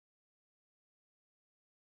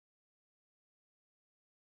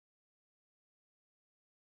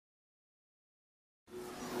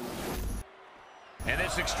And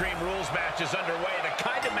this Extreme Rules match is underway, the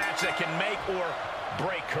kind of match that can make or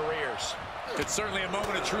break careers. It's certainly a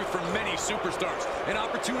moment of truth for many superstars. An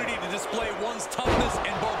opportunity to display one's toughness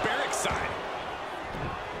and barbaric side.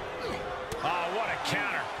 Oh, what a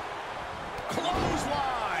counter.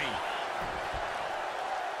 Clothesline.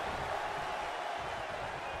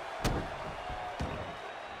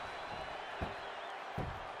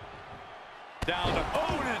 Down to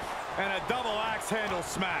opponent and a double axe handle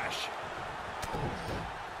smash.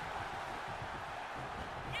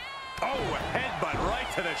 Oh, a headbutt right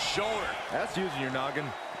to the shoulder. That's using your noggin.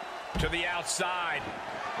 To the outside.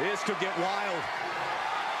 This could get wild.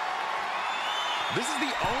 This is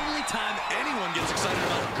the only time anyone gets excited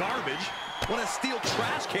about garbage, when a steel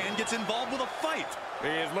trash can gets involved with a fight. He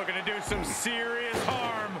is looking to do some serious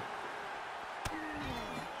harm.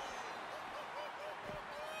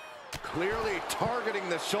 Clearly targeting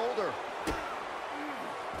the shoulder.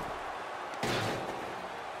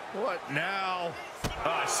 What now?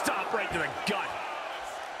 Stop right to the gut.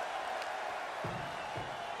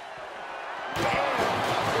 Here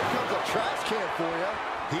comes a trash can for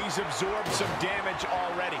you. He's absorbed some damage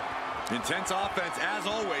already. Intense offense, as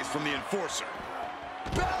always, from the enforcer.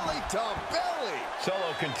 Belly to belly.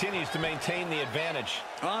 Solo continues to maintain the advantage.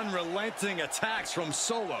 Unrelenting attacks from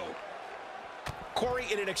Solo. Corey,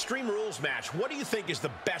 in an Extreme Rules match, what do you think is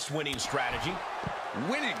the best winning strategy?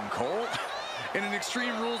 Winning, Cole. In an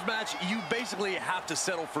Extreme Rules match, you basically have to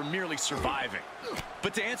settle for merely surviving.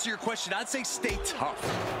 But to answer your question, I'd say stay tough.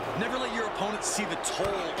 Never let your opponent see the toll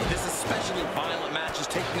this especially violent match is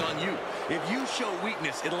taking on you. If you show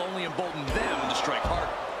weakness, it'll only embolden them to strike harder.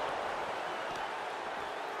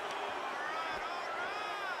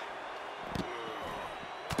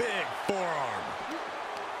 Big forearm.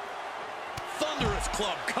 Thunderous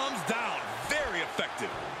club comes down. Very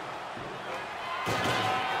effective.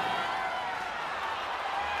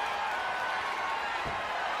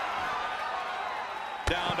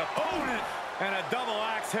 Down to opponent and a double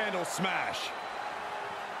axe handle smash.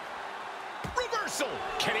 Reversal.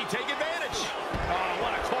 Can he take advantage? Oh,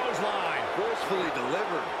 what a clothesline. Forcefully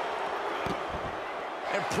delivered.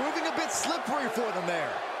 And proving a bit slippery for them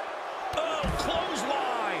there. Oh,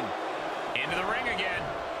 clothesline. Into the ring again.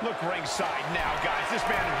 Look ringside now, guys. This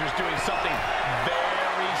manager's doing something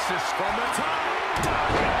very from the top.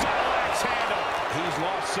 Double axe handle. He's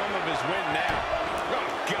lost some of his wind now.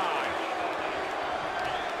 Oh, God.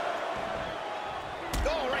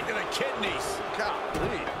 Oh, right to the kidneys.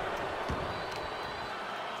 Golly.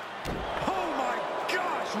 Oh, my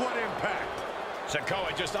gosh, what impact.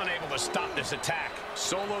 Sikoa just unable to stop this attack.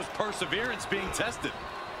 Solo's perseverance being tested.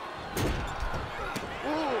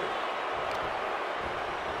 Ooh.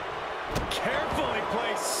 Carefully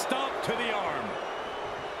placed stomp to the arm.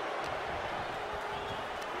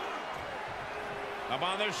 Up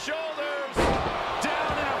on the shoulders.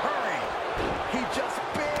 Down in a hurry. He just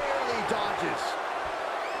barely dodges.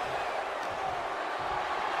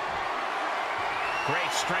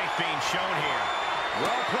 Great strength being shown here.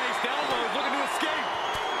 Well-placed elbows looking to escape.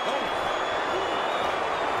 Oh.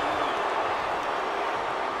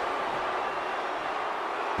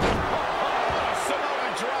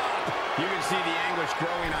 You can see the anguish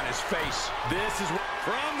growing on his face. This is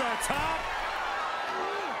from the top.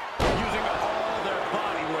 Using all their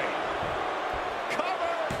body weight.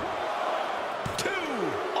 Cover. 2.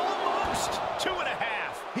 Almost. 2.5.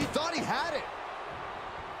 He thought he had it.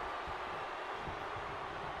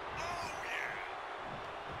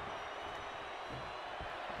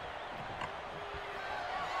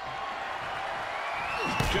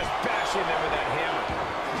 Just bashing them with that hammer.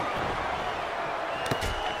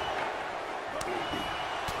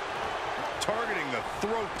 Targeting the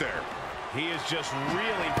throat there. He is just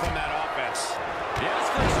reeling from that offense. Yes,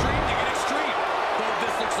 for extreme to get extreme. But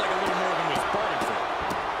this looks like a little more than was bargained for.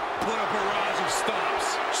 What a barrage of stomps.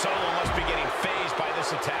 Solo must be getting phased by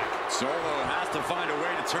this attack. Solo has to find a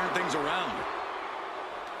way to turn things around.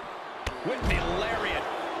 With the lariat.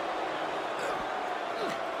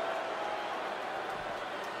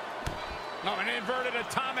 Oh, an inverted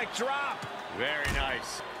atomic drop. Very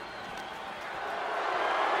nice.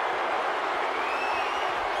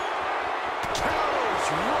 Counters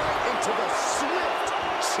right into the swift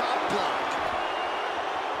chop block.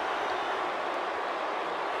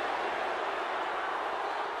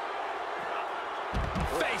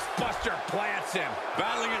 Face buster plants him.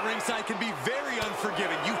 Battling at ringside can be very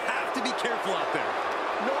unforgiving. You have to be careful out there.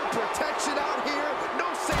 No protection out here. No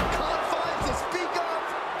safe confines to speak of.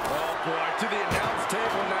 Oh, boy, to the announce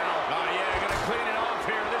table now. Oh, yeah, gonna clean it off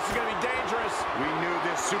here. This is gonna be dangerous. We knew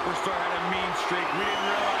this superstar had a mean streak. We didn't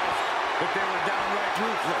realize that they were downright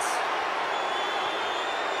ruthless.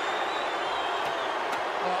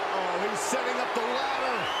 setting up the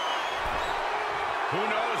ladder. Who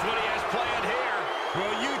knows what he has planned here?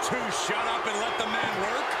 Will you two shut up and let the man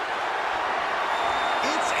work?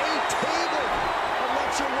 It's a table. I'm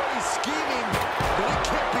not sure what he's scheming, but it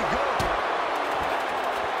can't be good.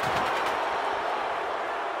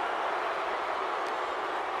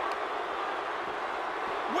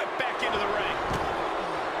 Whip back into the ring.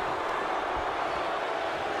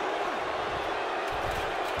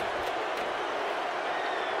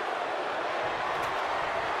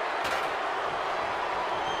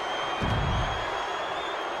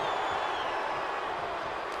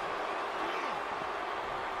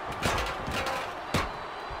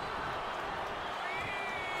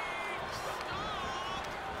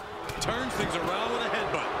 Turns things around with a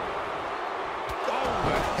headbutt. Oh,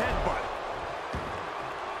 the headbutt.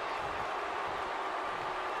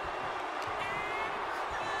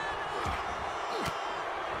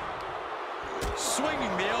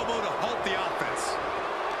 Swinging the elbow to halt the offense.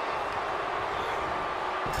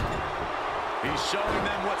 He's showing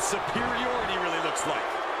them what superiority really looks like.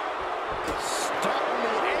 Starting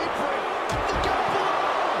the apron. Look out,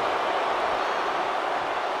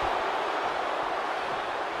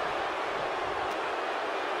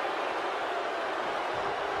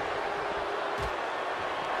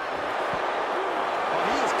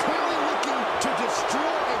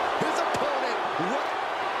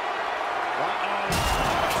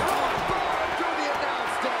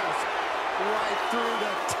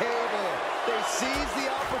 seized the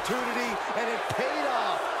opportunity, and it paid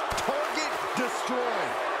off. Target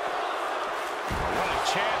destroyed. What a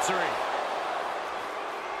chancery.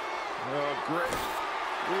 Oh, great.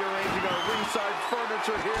 Rearranging our ringside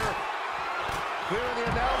furniture here. Clearing the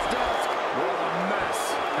announce desk. What a mess.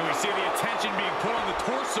 And we see the attention being put on the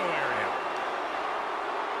torso area.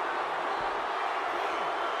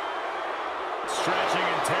 Stretching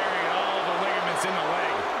and tearing at all the ligaments in the leg.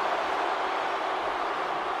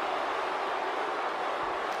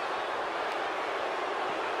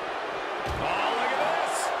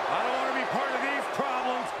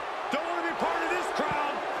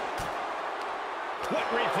 What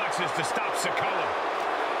reflexes to stop Sikoa?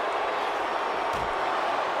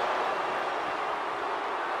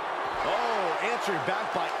 Oh, answering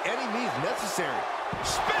back by any means necessary.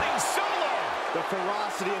 Spinning solo! The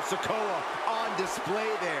ferocity of Sikoa on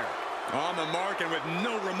display there. On the mark and with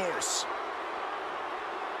no remorse.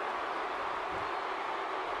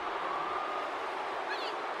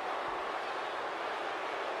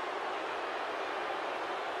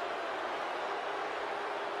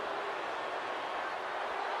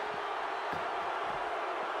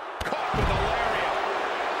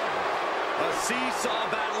 Seesaw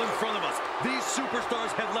battle in front of us. These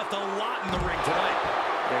superstars have left a lot in the ring tonight.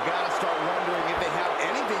 You gotta start wondering if they have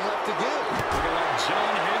anything left to give. Look at like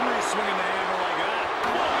John Henry swinging the hammer like that.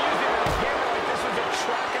 Well, using that hammer like this was a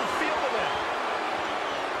track and field event.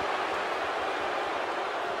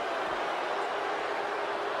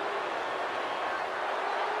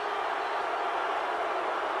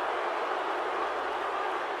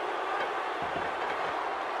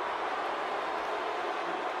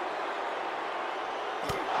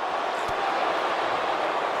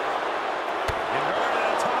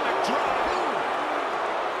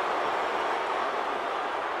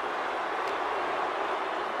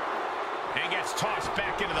 And gets tossed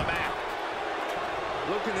back into the mat.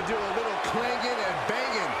 Looking to do a little clanging and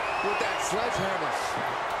banging with that sledgehammer.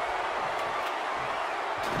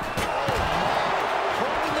 Oh, my.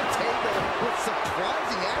 Holding the table with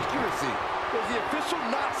surprising accuracy. Does the official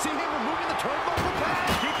not see him removing the turnbuckle pad?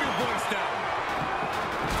 Keep your voice down.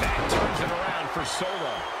 That turns it around for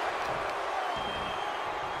Solo.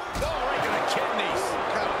 Oh, right to the kidneys.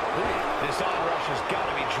 This onrush has got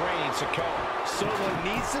to be draining Sikoa. Solo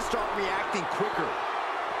needs to start reacting quicker.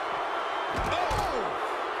 Oh!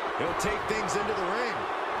 He'll take things into the ring.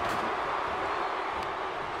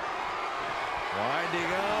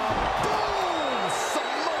 Winding up. Boom!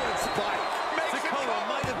 Samoan spike. Sikoa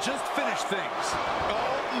might have just finished things.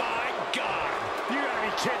 Oh, my God. You gotta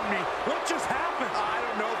be kidding me. What just happened? I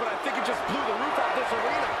don't know, but I think it just blew the roof off this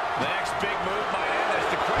arena. The next big move might end this.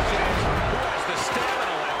 The question is, who has the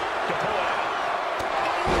stamina left to pull it out?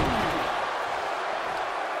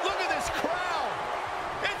 Look at this crowd.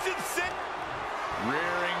 It's insane.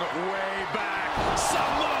 Rearing way back.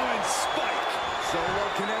 Samoan spike. Solo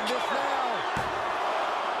can end this now.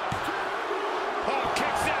 Oh,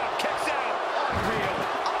 kicks out, kicks out. Unreal.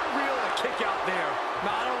 Unreal to kick out there.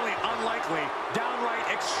 Not only unlikely, downright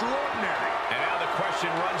extraordinary. And now the question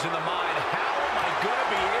runs in the mind, how am I going to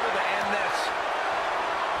be able to end this?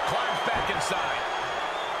 Climbs back inside.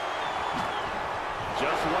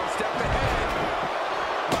 Just one step ahead.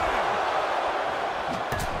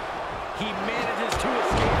 He manages to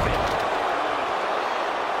escape it.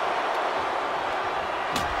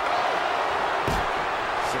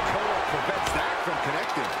 Sikoa prevents that from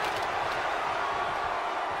connecting.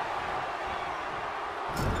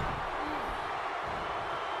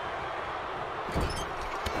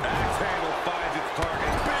 Axe handle finds its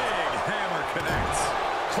target. Big hammer connects.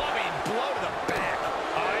 Clubbing blow to the back.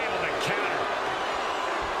 Able to counter.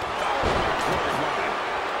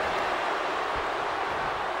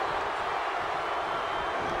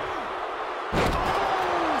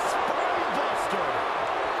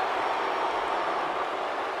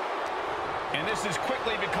 And this has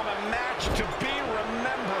quickly become a match to be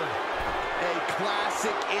remembered. A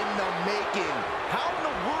classic in the making. How in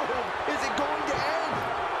the world is it going to end?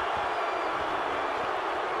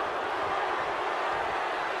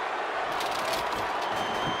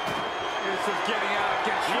 This is getting out of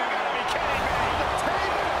control. You gotta be kidding me. The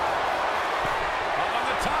table! Up on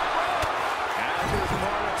the top rope. As is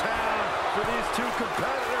more to town for these two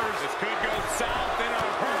competitors. This could go south in a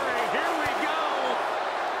hurry. Here we go.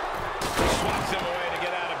 Swats him away to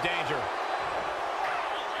get out of danger.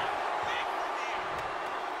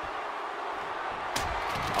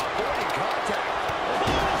 Avoiding contact.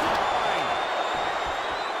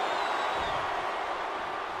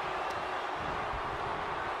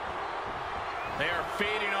 They are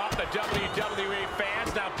feeding off the WWE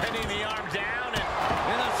fans, now pinning the arm down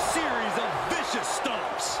And a series of vicious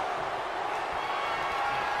stomps.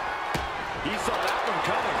 He saw that one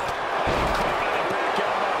coming.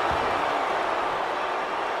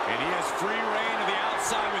 And he has free reign to the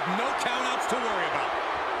outside with no countouts to worry about.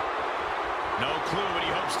 no clue what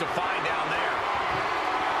he hopes to find down there.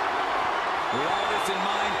 With all this in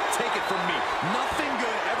mind, take it from me. Nothing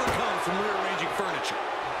good ever comes from rearranging furniture.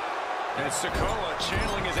 And Sikoa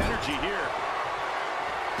channeling his energy here.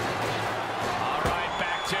 All right,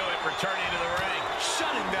 back to it, returning to the ring.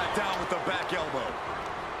 Shutting that down with the back elbow.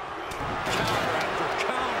 Counter after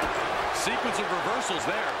counter. Sequence of reversals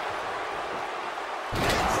there.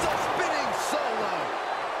 It's a spinning solo.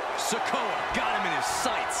 Sikoa got him in his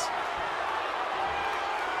sights.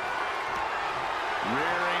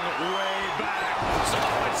 Rearing way back.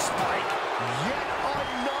 Solid spike. Yet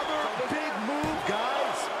another big move,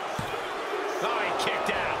 guys. Oh, he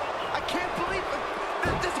kicked out. I can't believe it.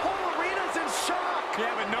 This whole arena's in shock.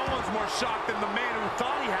 Yeah, but no one's more shocked than the man who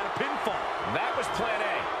thought he had a pinfall. That was plan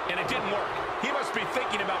A, and it didn't work. He must be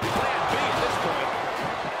thinking about plan B at this point.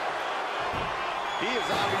 He is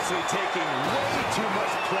obviously taking way too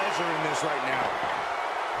much pleasure in this right now.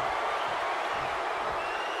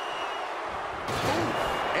 Ooh,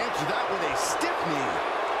 answer that with a stiff knee.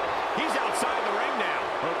 He's outside the ring now.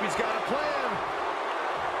 Hope he's got a plan.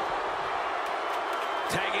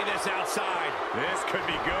 Tagging this outside. This could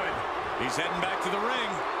be good. He's heading back to the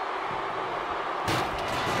ring.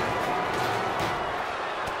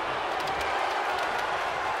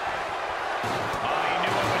 Oh, he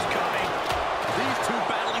knew what was coming. These two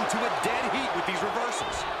battling to a dead heat with these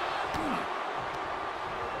reversals.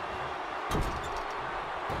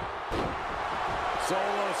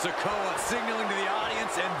 Solo Sikoa signaling to the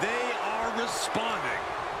audience, and they are responding.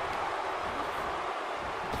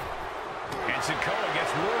 And Sikoa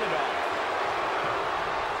gets warded off.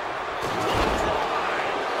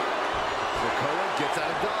 Sikoa gets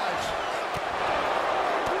out of dodge.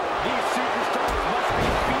 These superstars must be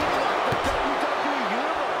feeding off the WWE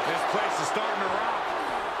Universe. This place is starting to rock.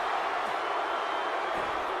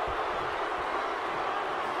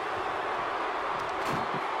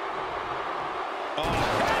 Oh,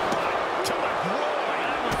 headbutt to the groin.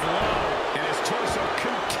 That was low. And his torso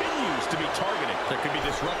continues to be targeted. That could be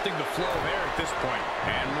disrupting the flow of air at this point.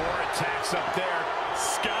 And more attacks up there.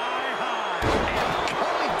 Sky high. And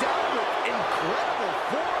coming down with incredible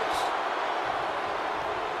force.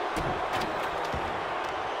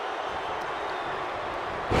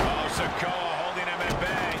 Oh, Sikoa holding him at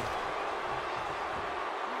bay.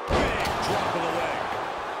 Big drop of the leg.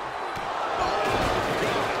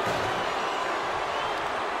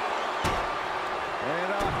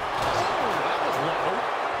 And that was low.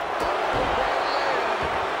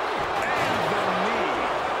 And the knee.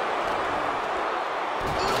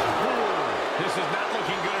 This is not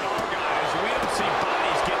looking good at all, guys. We don't see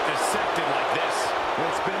bodies get dissected like this. Well,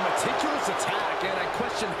 it's been a meticulous attack, and I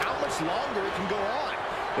question how much longer it can go on.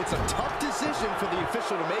 It's a tough decision for the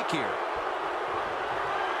official to make here.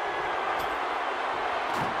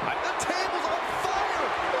 The table's on fire!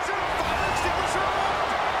 Is there a fire extinguisher on?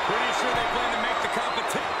 Pretty sure they plan to make the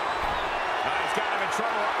competition. He's got him in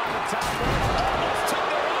trouble up on the top rope. Almost took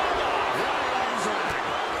their arm off. Right on drag.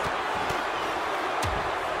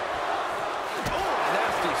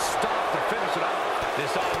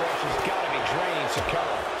 has got to be draining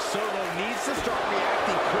Sikoa. Solo needs to start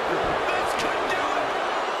reacting quicker. This could do it!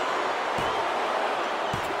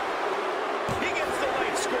 He gets the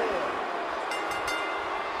late score.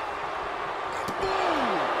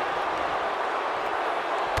 Boom!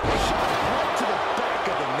 Shot right to the back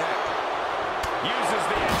of the neck. Uses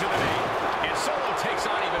the edge of the knee. And Solo takes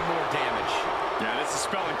on even more damage. Yeah, this is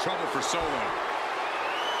spelling trouble for Solo.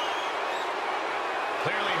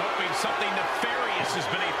 Clearly hoping something nefarious is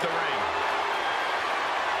beneath the ring.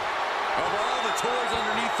 Of all the toys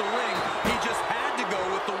underneath the ring, he just had to go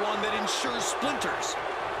with the one that ensures splinters.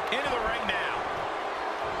 Into the ring now.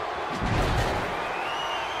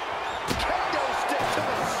 Kendo stick to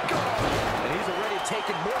the skull. And he's already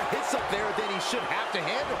taken more hits up there than he should have to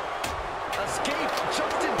handle. Escape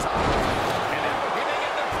just in time. And now he may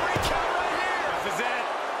get the 3 count right here. This is it.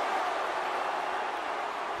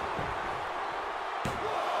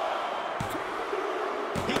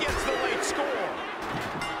 He gets the late score.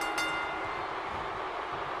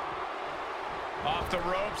 Off the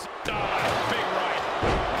ropes. Big right.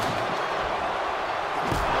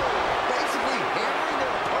 Basically hammering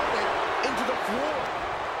their opponent into the floor.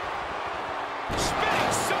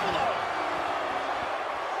 Spinning Solo.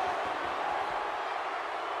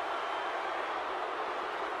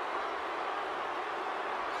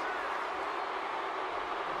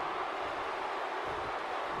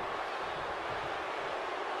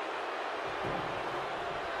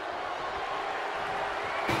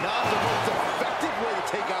 Not the most effective way to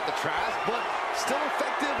take out the trash, but still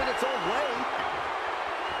effective in its own way.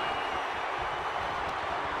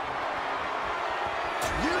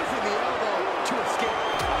 Using the elbow to escape.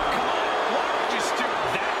 Come on, why would you stoop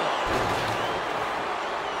that low?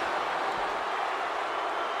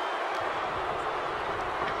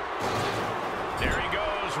 There he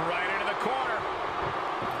goes, right into the corner.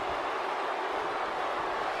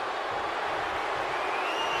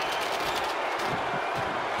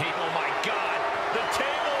 Oh my God, the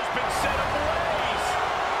table has been set ablaze.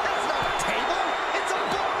 That's not a table, it's a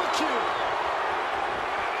barbecue.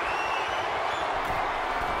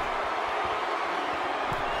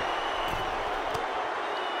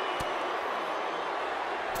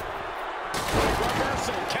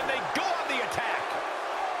 Reversal, can they go on the attack?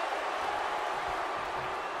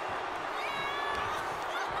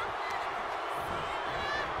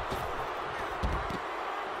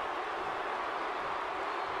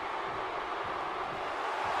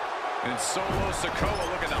 And Solo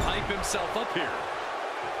Sikoa looking to hype himself up here.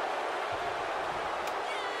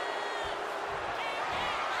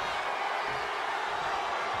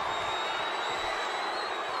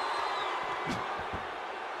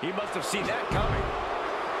 He must have seen that coming.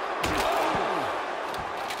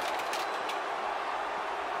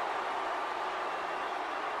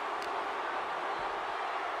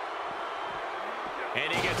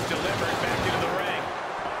 And he gets delivered back into the ring.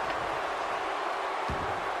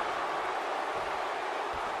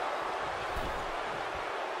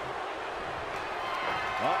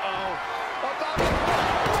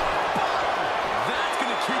 That's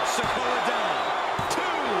going to keep Sikoa down. 2. A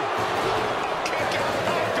kick out.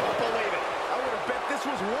 I don't believe it. I would have bet this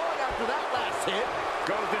was one after that last hit.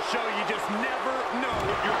 Goes to show you just never know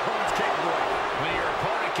what your opponent's capable of. When your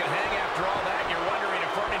opponent can hang after all that, you're wondering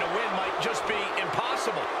if earning a win might just be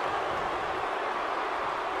impossible.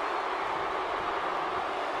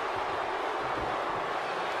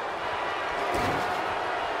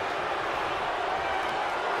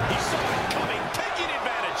 He saw it coming, taking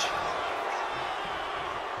advantage.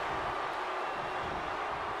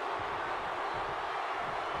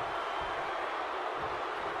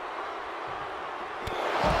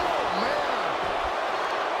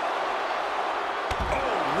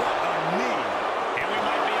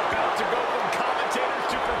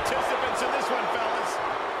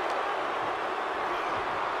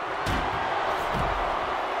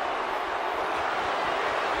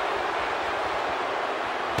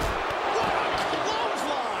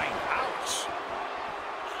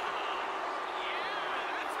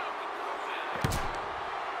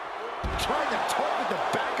 Trying to target the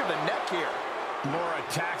back of the neck here. More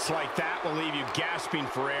attacks like that will leave you gasping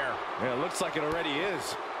for air. Yeah, it looks like it already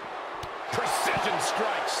is. Precision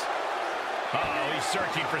strikes. Uh-oh, he's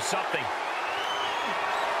searching for something.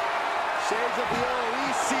 Shades of the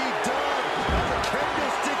OEC done as a kendo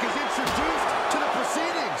stick is introduced to the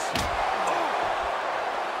proceedings. Oh.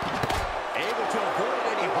 Able to avoid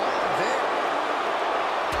any harm there.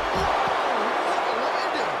 Oh, what a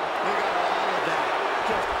landing. They got all of that.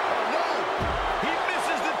 Just, oh no. He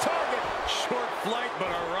misses the target. Short flight,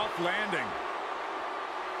 but a rough landing.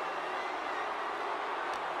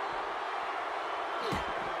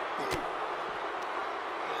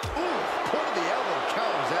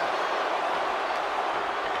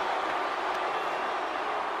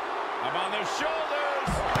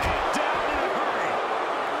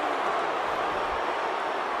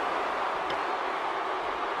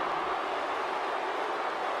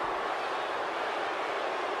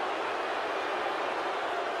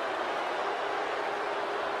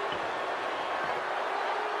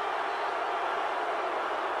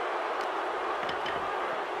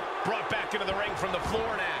 Brought back into the ring from the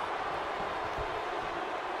floor now.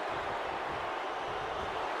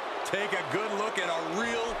 Take a good look at a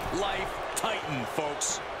real-life Titan,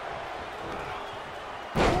 folks.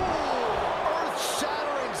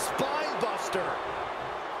 Earth-shattering spine buster.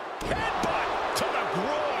 Headbutt to the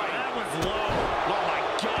groin. That was low. Oh, my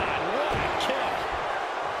God. What a kick.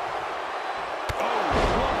 Oh,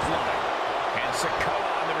 clothesline. And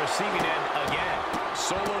Sikoa on the receiving end again.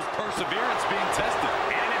 Solo's perseverance being tested.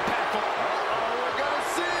 And impactful. We're going to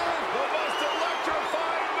see it. The most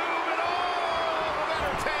electrifying move in all of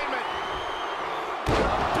entertainment.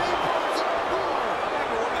 People's roar.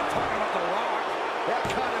 We're not talking about The Rock. That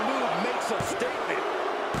kind of move makes a statement.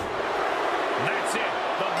 That's it.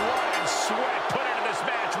 The blood and sweat put into this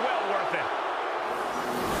match. Well worth it.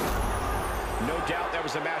 No doubt that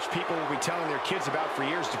was a match people will be telling their kids about for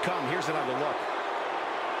years to come. Here's another look.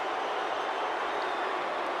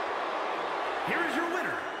 Here is your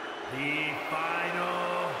winner, the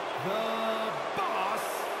final, the Boss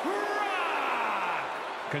Rock.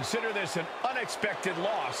 Consider this an unexpected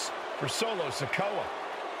loss for Solo Sikoa.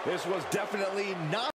 This was definitely not